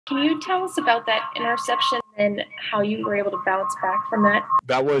Can you tell us about that interception and how you were able to bounce back from that?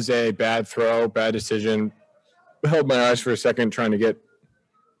 That was a bad throw, bad decision. I held my eyes for a second trying to get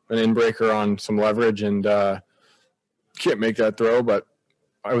an in-breaker on some leverage and can't make that throw, but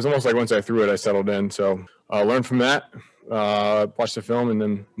I was almost like once I threw it, I settled in. So learn from that, watch the film, and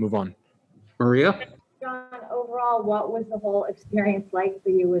then move on. Maria? John, overall, what was the whole experience like for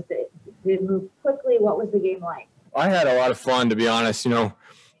you? Did it move quickly? What was the game like? I had a lot of fun, to be honest.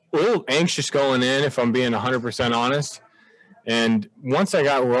 A little anxious going in, if I'm being 100% honest. And once I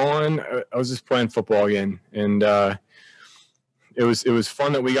got rolling, I was just playing football again. And it was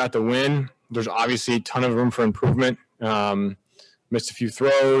fun that we got the win. There's obviously a ton of room for improvement. Missed a few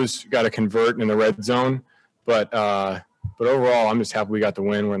throws, got to convert in the red zone. But overall, I'm just happy we got the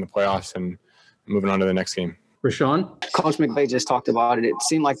win. We're in the playoffs and moving on to the next game. Rashawn? Coach McVay just talked about it. It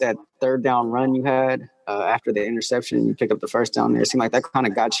seemed like that third down run you had after the interception, you picked up the first down there. It seemed like that kind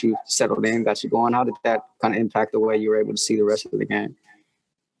of got you settled in, got you going. How did that kind of impact the way you were able to see the rest of the game?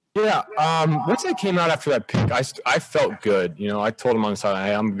 Yeah, once I came out after that pick, I felt good. I told him on the sideline,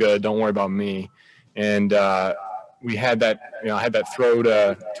 hey, I'm good. Don't worry about me. And we had that, I had that throw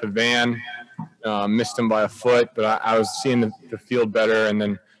to Van, missed him by a foot, but I was seeing the field better and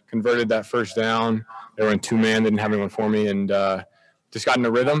then converted that first down. They were in two-man, didn't have anyone for me, and just got in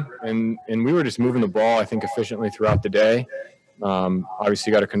a rhythm. And we were just moving the ball, I think, efficiently throughout the day.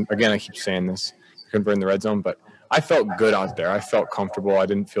 Obviously, again, I keep saying this, convert in the red zone, but I felt good out there. I felt comfortable. I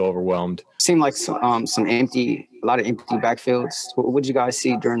didn't feel overwhelmed. It seemed like a lot of empty backfields. What did you guys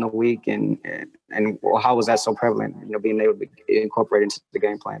see during the week, and how was that so prevalent, being able to incorporate into the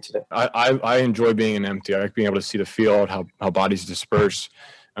game plan today? I enjoy being in empty. I like being able to see the field, how bodies disperse.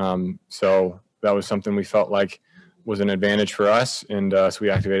 So that was something we felt like was an advantage for us, and so we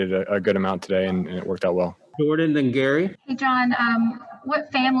activated a good amount today, and it worked out well. Jordan, then Gary. Hey, John,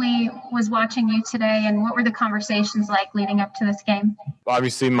 what family was watching you today, and what were the conversations like leading up to this game?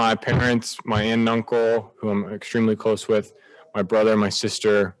 Obviously, my parents, my aunt and uncle, who I'm extremely close with, my brother, my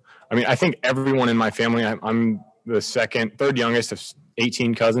sister. I mean, I think everyone in my family. I'm the third youngest of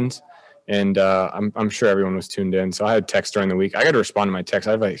 18 cousins, and I'm sure everyone was tuned in. So I had texts during the week. I got to respond to my texts.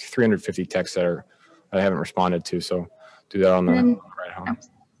 I have like 350 texts that I haven't responded to, so do that on the right home.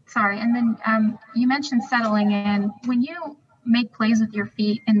 Sorry, and then you mentioned settling in. When you make plays with your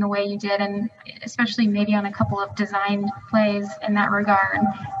feet in the way you did, and especially maybe on a couple of designed plays in that regard,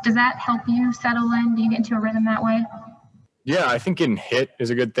 does that help you settle in? Do you get into a rhythm that way? Yeah, I think getting hit is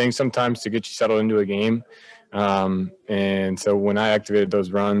a good thing sometimes to get you settled into a game. And so when I activated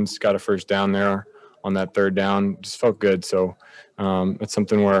those runs, got a first down there on that third down, just felt good. So it's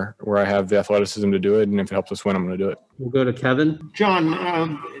something where I have the athleticism to do it, and if it helps us win, I'm going to do it. We'll go to Kevin.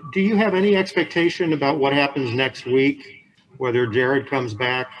 John, do you have any expectation about what happens next week, whether Jared comes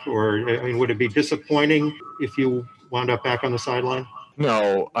back, or would it be disappointing if you wound up back on the sideline?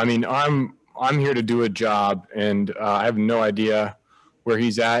 No, I mean, I'm here to do a job, and I have no idea where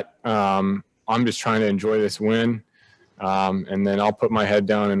he's at. I'm just trying to enjoy this win, and then I'll put my head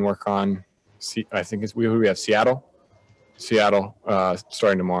down and work on. I think we have Seattle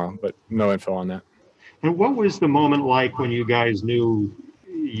starting tomorrow, but no info on that. And what was the moment like when you guys knew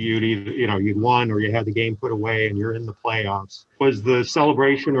you'd won or you had the game put away and you're in the playoffs? Was the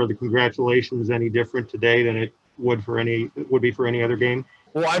celebration or the congratulations any different today than it would be for any other game?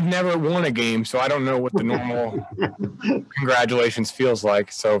 Well, I've never won a game, so I don't know what the normal congratulations feels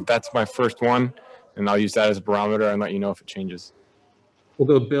like. So that's my first one, and I'll use that as a barometer and let you know if it changes. We'll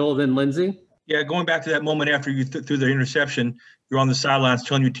go Bill, then Lindsay. Yeah, going back to that moment after you threw the interception, you're on the sidelines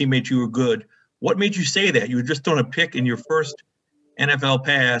telling your teammates you were good. What made you say that? You were just throwing a pick in your first NFL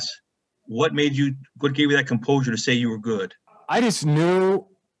pass. What gave you that composure to say you were good? I just knew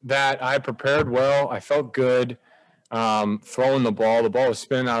that I prepared well. I felt good throwing the ball. The ball was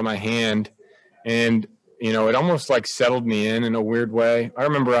spinning out of my hand, and it almost like settled me in a weird way. I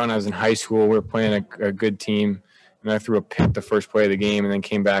remember when I was in high school, we were playing a good team, and I threw a pick the first play of the game and then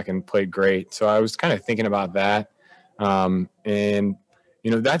came back and played great. So I was kind of thinking about that. And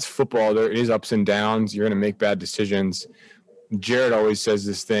that's football. There is ups and downs. You're going to make bad decisions. Jared always says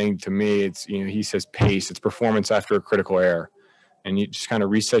this thing to me. It's, he says pace. It's performance after a critical error. And you just kind of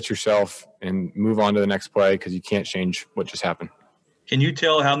reset yourself and move on to the next play because you can't change what just happened. Can you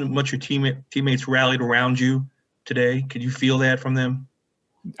tell how much your teammates rallied around you today? Could you feel that from them?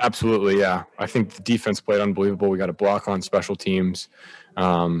 Absolutely, yeah. I think the defense played unbelievable. We got a block on special teams.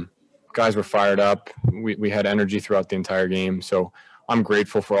 Guys were fired up. We had energy throughout the entire game. So I'm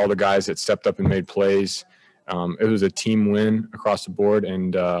grateful for all the guys that stepped up and made plays. It was a team win across the board,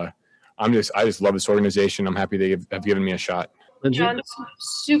 and I just love this organization. I'm happy they have given me a shot. Lindsay? John,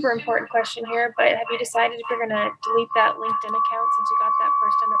 super important question here, but have you decided if you're going to delete that LinkedIn account since you got that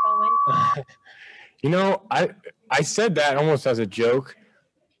first NFL win? You know, I said that almost as a joke.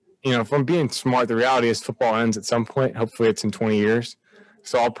 You know, if I'm being smart, the reality is football ends at some point. Hopefully it's in 20 years.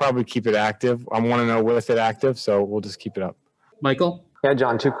 So I'll probably keep it active. I want to know with it active, so we'll just keep it up. Michael? Yeah,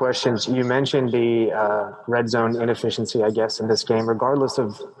 John, two questions. You mentioned the red zone inefficiency, I guess, in this game, regardless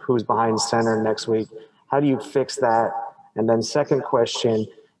of who's behind center next week. How do you fix that? And then second question,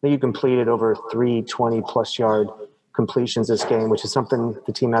 I think you completed over 320-plus yard completions this game, which is something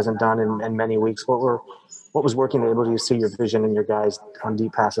the team hasn't done in many weeks. What was working to able to see your vision and your guys on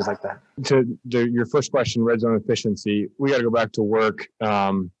deep passes like that? To your first question, red zone efficiency, we got to go back to work.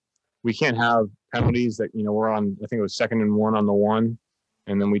 We can't have penalties that, you know, we're on, I think it was 2nd and 1 on the 1,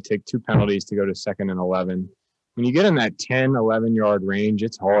 and then we take 2 penalties to go to 2nd and 11. When you get in that 10, 11-yard range,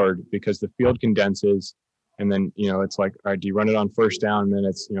 it's hard because the field condenses, and then, you know, it's like, all right, do you run it on first down, and then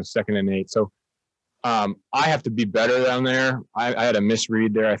it's, you know, 2nd and 8. So I have to be better down there. I had a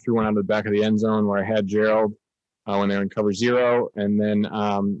misread there. I threw one out of the back of the end zone where I had Gerald when they were in cover 0. And then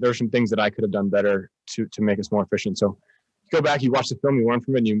there were some things that I could have done better to make us more efficient. So you go back, you watch the film, you learn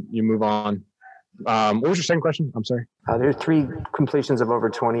from it, and you move on. What was your second question? I'm sorry. There are 3 completions of over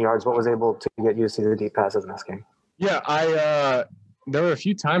 20 yards. What was able to get you to see the deep passes in this game? Yeah, there were a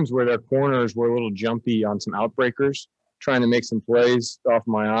few times where their corners were a little jumpy on some outbreakers, trying to make some plays off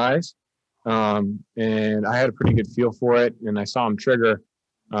my eyes. And I had a pretty good feel for it, and I saw him trigger.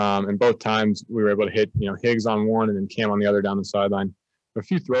 And both times we were able to hit, you know, Higgs on one and then Cam on the other down the sideline. A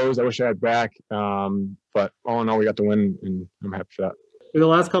few throws I wish I had back, but all in all, we got the win, and I'm happy for that. The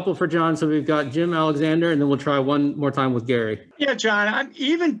last couple for John. So we've got Jim, Alexander, and then we'll try one more time with Gary. Yeah, John, I'm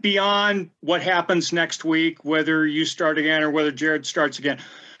even beyond what happens next week, whether you start again or whether Jared starts again.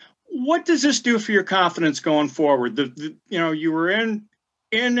 What does this do for your confidence going forward? You know, you were in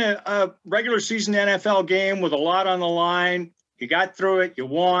a regular season NFL game with a lot on the line. You got through it. You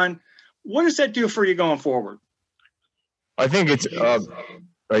won. What does that do for you going forward? I think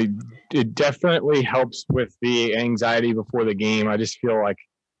it definitely helps with the anxiety before the game. I just feel like,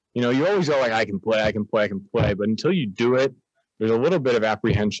 you know, you always go like, I can play. But until you do it, there's a little bit of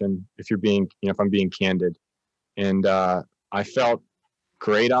apprehension if you're being, you know, if I'm being candid. And I felt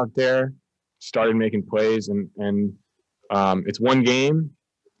great out there, started making plays, and it's one game.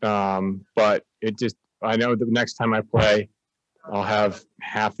 But I know the next time I play, I'll have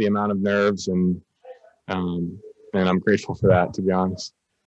half the amount of nerves, and I'm grateful for that, to be honest.